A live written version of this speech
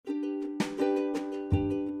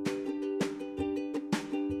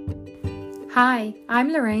Hi,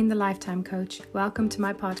 I'm Lorraine, the Lifetime Coach. Welcome to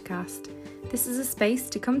my podcast. This is a space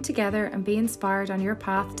to come together and be inspired on your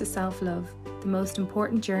path to self-love, the most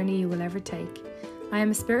important journey you will ever take. I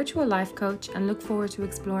am a spiritual life coach and look forward to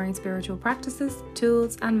exploring spiritual practices,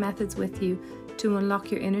 tools, and methods with you to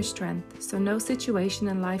unlock your inner strength, so no situation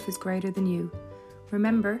in life is greater than you.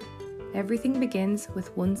 Remember, everything begins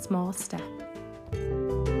with one small step.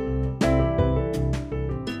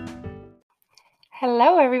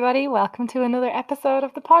 Hello everybody, welcome to another episode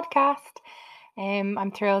of the podcast.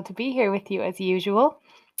 I'm thrilled to be here with you as usual.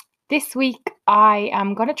 This week I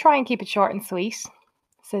am going to try and keep it short and sweet.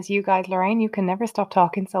 Says you guys, Lorraine, you can never stop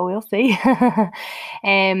talking, so we'll see.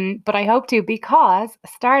 But I hope to, because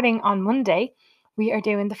starting on Monday, we are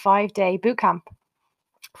doing the 5-day bootcamp.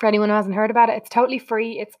 For anyone who hasn't heard about it, it's totally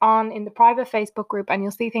free. It's on in the private Facebook group, and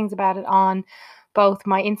you'll see things about it on both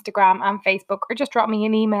my Instagram and Facebook, or just drop me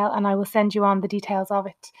an email and I will send you on the details of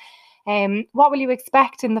it. What will you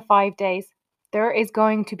expect in the 5 days? There is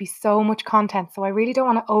going to be so much content, so I really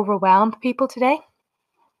don't want to overwhelm people today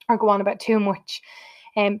or go on about too much,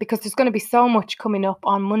 because there's going to be so much coming up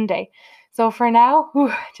on Monday. So for now,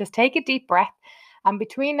 just take a deep breath, and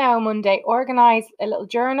between now and Monday, organize a little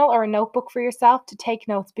journal or a notebook for yourself to take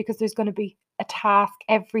notes, because there's going to be a task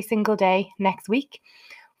every single day next week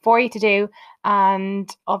for you to do. And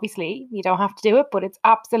obviously you don't have to do it, but it's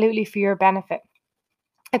absolutely for your benefit.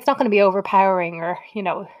 It's not going to be overpowering or,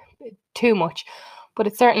 too much, but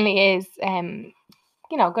it certainly is, going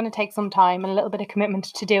to take some time and a little bit of commitment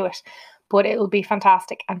to do it, but it will be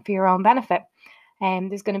fantastic and for your own benefit.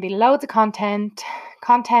 There's going to be loads of content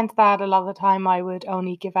that a lot of the time I would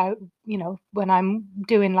only give out, when I'm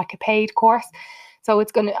doing like a paid course. So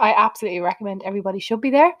I absolutely recommend everybody should be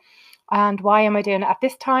there. And why am I doing it at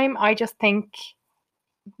this time? I just think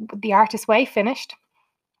the Artist Way finished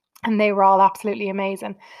and they were all absolutely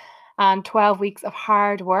amazing. And 12 weeks of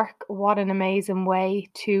hard work, what an amazing way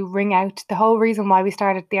to ring out. The whole reason why we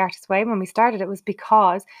started the Artist Way, when we started it, was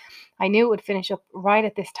because I knew it would finish up right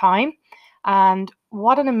at this time. And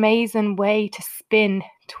what an amazing way to spin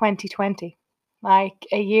 2020. Like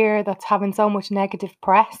a year that's having so much negative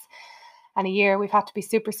press, and a year we've had to be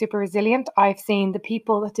super, super resilient. I've seen the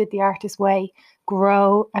people that did the Artist Way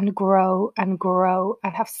grow and grow and grow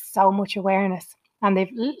and have so much awareness. And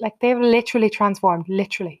they've literally transformed.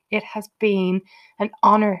 Literally, it has been an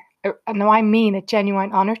honor. No, I mean a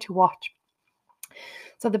genuine honor to watch.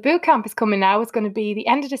 So the bootcamp is coming now. It's going to be the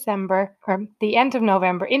end of December, or the end of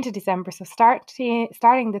November into December. So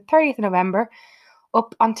starting the 30th of November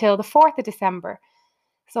up until the 4th of December.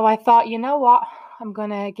 So I thought, you know what? I'm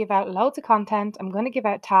going to give out loads of content. I'm going to give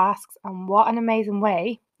out tasks. And what an amazing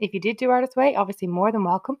way. If you did do Artist Way, obviously more than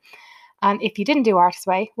welcome. And if you didn't do Artist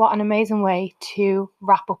Way, what an amazing way to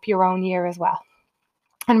wrap up your own year as well.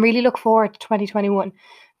 And really look forward to 2021.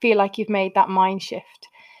 Feel like you've made that mind shift.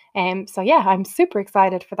 So yeah, I'm super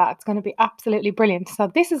excited for that. It's going to be absolutely brilliant.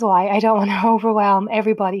 So this is why I don't want to overwhelm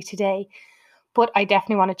everybody today. But I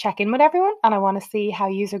definitely want to check in with everyone and I want to see how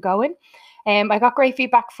yous are going. I got great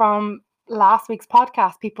feedback from last week's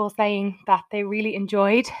podcast, people saying that they really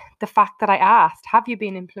enjoyed the fact that I asked, have you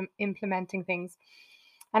been implementing things?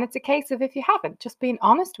 And it's a case of, if you haven't, just being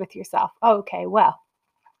honest with yourself. Okay, well,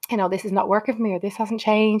 this is not working for me, or this hasn't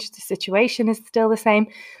changed. The situation is still the same,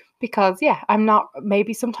 because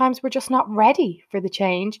maybe sometimes we're just not ready for the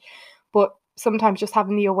change, but sometimes just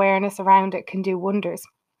having the awareness around it can do wonders.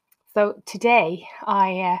 So today,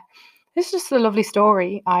 this is just a lovely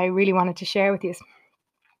story I really wanted to share with you.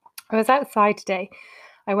 I was outside today.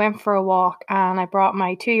 I went for a walk and I brought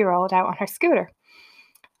my 2-year-old out on her scooter.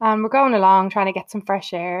 And we're going along trying to get some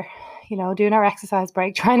fresh air, doing our exercise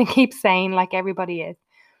break, trying to keep sane like everybody is.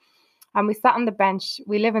 And we sat on the bench.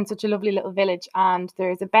 We live in such a lovely little village and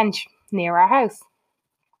there's a bench near our house.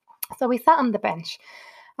 So we sat on the bench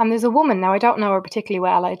and there's a woman. Now, I don't know her particularly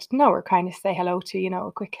well. I know her, kind of say hello to,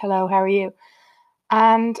 a quick hello, how are you?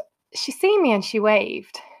 And she seen me and she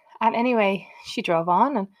waved. And anyway, she drove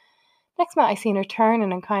on, and next minute I seen her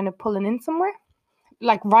turning and kind of pulling in somewhere,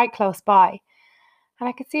 like right close by. And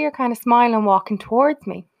I could see her kind of smiling, walking towards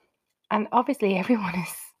me. And obviously everyone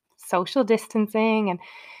is social distancing and,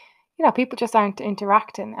 people just aren't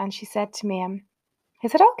interacting. And she said to me,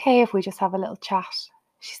 is it okay if we just have a little chat?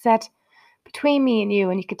 She said, between me and you,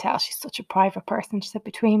 and you could tell she's such a private person. She said,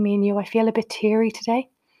 between me and you, I feel a bit teary today.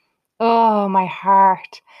 Oh, my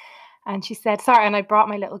heart. And she said, sorry, and I brought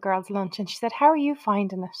my little girl's lunch. And she said, how are you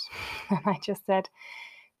finding it? And I just said,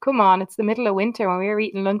 come on, it's the middle of winter when we were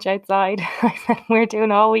eating lunch outside. I said, we're doing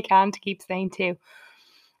all we can to keep sane too.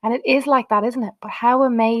 And it is like that, isn't it? But how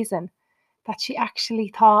amazing that she actually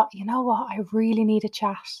thought, you know what, I really need a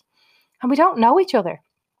chat. And we don't know each other.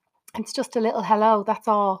 It's just a little hello, that's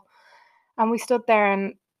all. And we stood there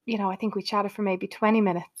and, I think we chatted for maybe 20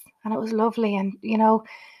 minutes and it was lovely. And,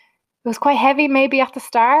 it was quite heavy maybe at the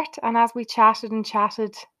start. And as we chatted and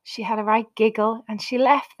chatted, she had a right giggle and she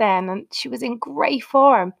left then and she was in great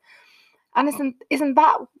form. And isn't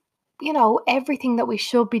that, everything that we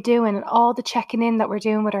should be doing and all the checking in that we're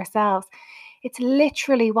doing with ourselves? It's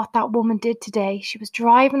literally what that woman did today. She was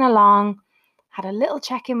driving along, had a little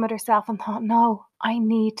check-in with herself and thought, no, I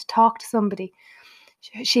need to talk to somebody.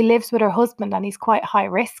 She lives with her husband and he's quite high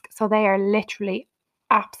risk. So they are literally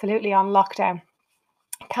absolutely on lockdown.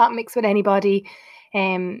 Can't mix with anybody.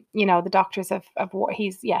 The doctors have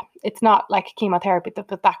it's not like chemotherapy, but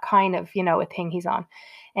that kind of, a thing he's on.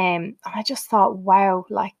 And I just thought, wow,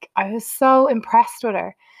 like I was so impressed with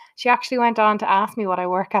her. She actually went on to ask me what I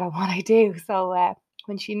work at and what I do. So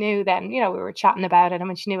when she knew then, we were chatting about it, and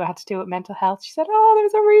when she knew I had to do with mental health, she said, oh,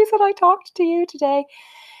 there's a reason I talked to you today.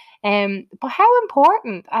 But how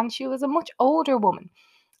important, and she was a much older woman.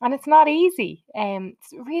 And it's not easy.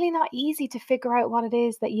 It's really not easy to figure out what it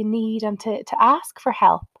is that you need and to ask for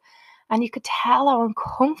help. And you could tell how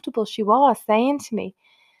uncomfortable she was saying to me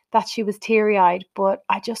that she was teary-eyed, but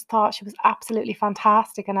I just thought she was absolutely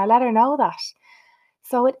fantastic. And I let her know that.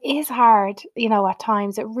 So it is hard, at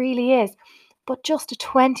times. It really is. But just a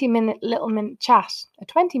 20-minute little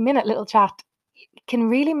chat can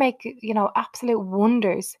really make, absolute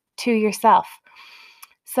wonders to yourself.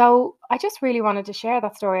 So I just really wanted to share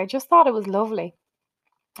that story. I just thought it was lovely.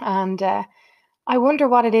 And I wonder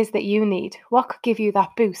what it is that you need. What could give you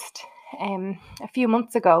that boost? A few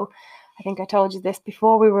months ago, I think I told you this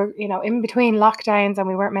before, we were, in between lockdowns and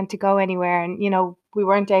we weren't meant to go anywhere. And, we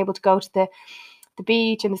weren't able to go to the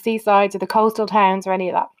beach and the seasides or the coastal towns or any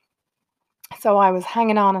of that. So I was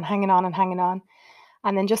hanging on and hanging on and hanging on.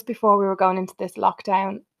 And then just before we were going into this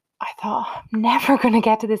lockdown, I thought, I'm never going to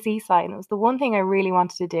get to the seaside. And it was the one thing I really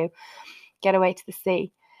wanted to do, get away to the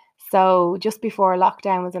sea. So just before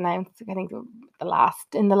lockdown was announced, I think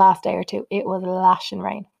in the last day or two, it was lashing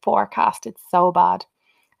rain, forecasted so bad.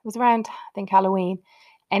 It was around, I think, Halloween.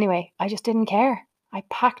 Anyway, I just didn't care. I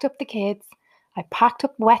packed up the kids, I packed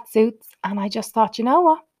up wetsuits, and I just thought, you know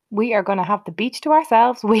what? We are going to have the beach to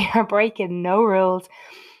ourselves. We are breaking no rules.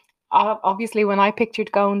 Obviously, when I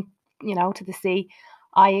pictured going, to the sea,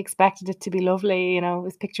 I expected it to be lovely. I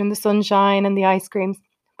was picturing the sunshine and the ice creams.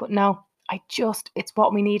 But no, it's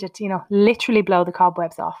what we needed to, literally blow the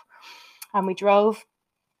cobwebs off. And we drove.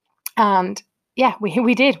 And yeah,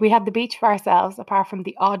 we did. We had the beach for ourselves, apart from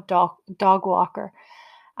the odd dog walker.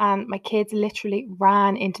 And my kids literally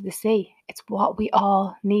ran into the sea. It's what we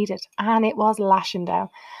all needed. And it was lashing down.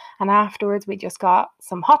 And afterwards, we just got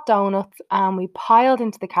some hot donuts and we piled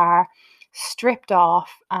into the car, stripped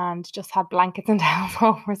off, and just had blankets and towels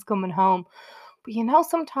over us coming home. But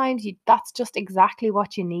sometimes that's just exactly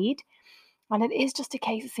what you need. And it is just a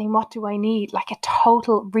case of saying, what do I need? Like a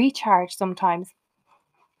total recharge sometimes.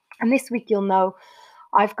 And this week, you'll know,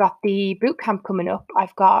 I've got the boot camp coming up.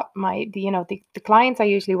 I've got the clients I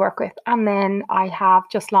usually work with. And then I have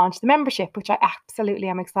just launched the membership, which I absolutely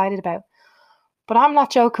am excited about. But I'm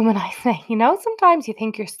not joking when I say, sometimes you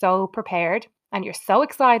think you're so prepared and you're so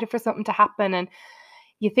excited for something to happen. And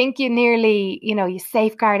you think you nearly, you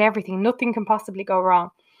safeguard everything. Nothing can possibly go wrong.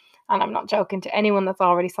 And I'm not joking. To anyone that's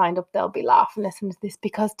already signed up, they'll be laughing listening to this,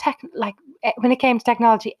 because when it came to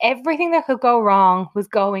technology, everything that could go wrong was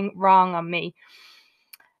going wrong on me.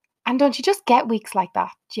 And don't you just get weeks like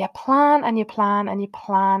that? You plan and you plan and you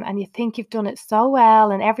plan and you think you've done it so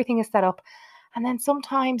well and everything is set up. And then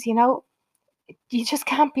sometimes, you just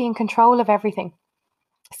can't be in control of everything.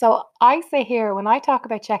 So I say here, when I talk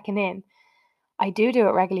about checking in, I do it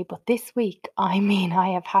regularly. But this week, I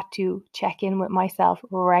have had to check in with myself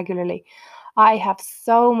regularly. I have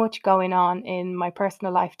so much going on in my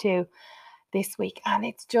personal life too this week. And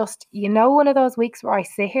it's just, one of those weeks where I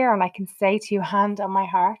sit here and I can say to you, hand on my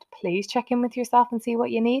heart, please check in with yourself and see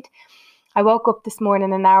what you need. I woke up this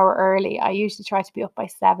morning an hour early. I usually try to be up by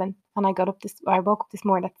 7, and I woke up this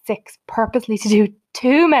morning at 6 purposely to do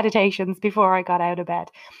 2 meditations before I got out of bed,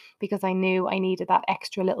 because I knew I needed that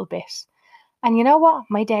extra little bit. And you know what?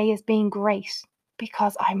 My day is being great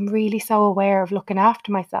because I'm really so aware of looking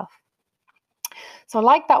after myself. So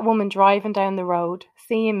like that woman driving down the road,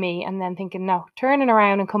 seeing me and then thinking, no, turning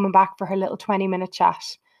around and coming back for her little 20-minute chat.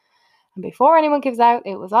 And before anyone gives out,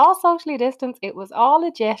 it was all socially distanced. It was all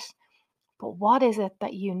legit. But what is it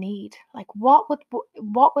that you need? Like, what would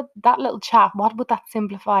that little chat, what would that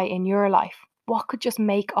simplify in your life? What could just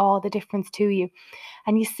make all the difference to you?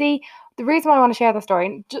 And you see, the reason why I want to share the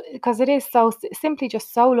story, because it is so simply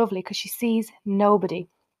just so lovely, because she sees nobody.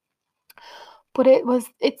 But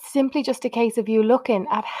it's simply just a case of you looking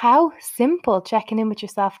at how simple checking in with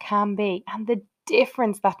yourself can be and the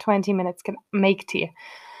difference that 20 minutes can make to you.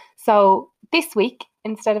 So this week,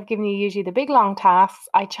 instead of giving you usually the big long tasks,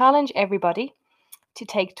 I challenge everybody to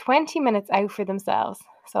take 20 minutes out for themselves.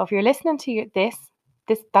 So if you're listening to this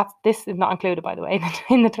is not included, by the way,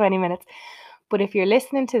 in the 20 minutes. But if you're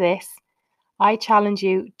listening to this, I challenge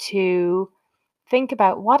you to think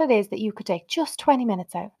about what it is that you could take just 20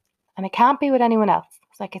 minutes out. And it can't be with anyone else.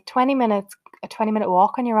 It's like a 20-minute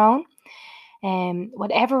walk on your own.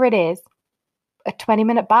 Whatever it is, a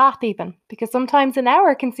 20-minute bath even, because sometimes an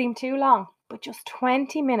hour can seem too long, but just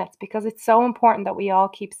 20 minutes, because it's so important that we all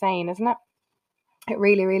keep saying, isn't it? It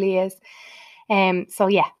really, really is. So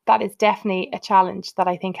yeah, that is definitely a challenge that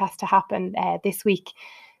I think has to happen this week.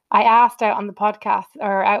 I asked out on the podcast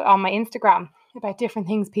or out on my Instagram about different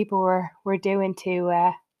things people were doing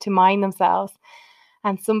to mind themselves,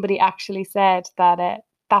 and somebody actually said that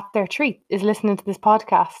their treat is listening to this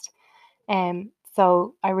podcast.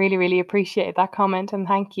 So I really, really appreciate that comment, and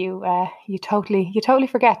thank you. You totally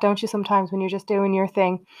forget, don't you, sometimes when you're just doing your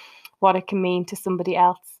thing, what it can mean to somebody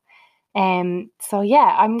else. So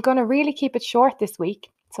yeah, I'm going to really keep it short this week.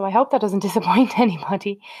 So I hope that doesn't disappoint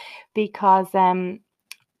anybody, because I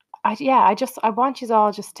want you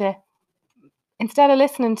all just to, instead of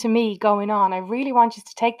listening to me going on, I really want you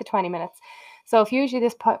to take the 20 minutes. So if usually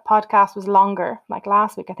this podcast was longer, like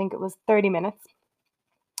last week, I think it was 30 minutes.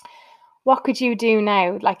 What could you do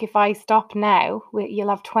now? Like if I stop now, you'll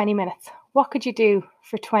have 20 minutes. What could you do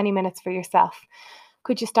for 20 minutes for yourself?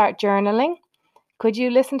 Could you start journaling? Could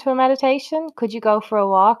you listen to a meditation? Could you go for a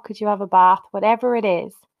walk? Could you have a bath? Whatever it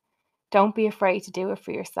is, don't be afraid to do it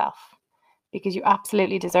for yourself, because you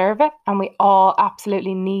absolutely deserve it, and we all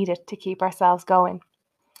absolutely need it to keep ourselves going.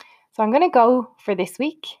 So I'm going to go for this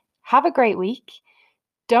week. Have a great week.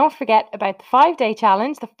 Don't forget about the 5-day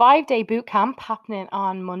challenge, the 5-day boot camp happening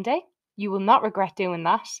on Monday. You will not regret doing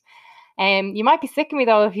that. You might be sick of me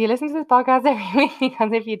though if you listen to this podcast every week,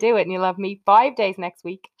 because if you do it, and you'll have me 5 days next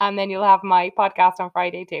week, and then you'll have my podcast on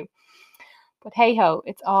Friday too. But hey ho,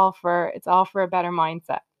 it's all for a better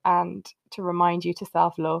mindset, and to remind you to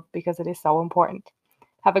self-love, because it is so important.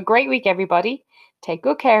 Have a great week, everybody. Take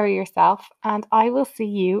good care of yourself, and I will see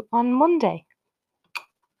you on Monday.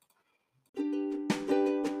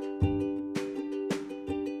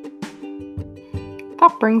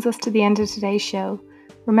 That brings us to the end of today's show.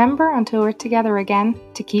 Remember, until we're together again,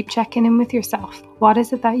 to keep checking in with yourself. What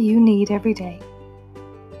is it that you need every day?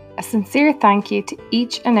 A sincere thank you to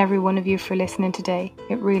each and every one of you for listening today.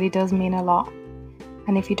 It really does mean a lot.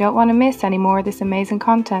 And if you don't want to miss any more of this amazing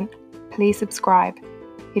content, please subscribe.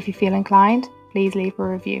 If you feel inclined, please leave a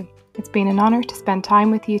review. It's been an honour to spend time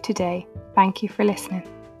with you today. Thank you for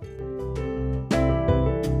listening.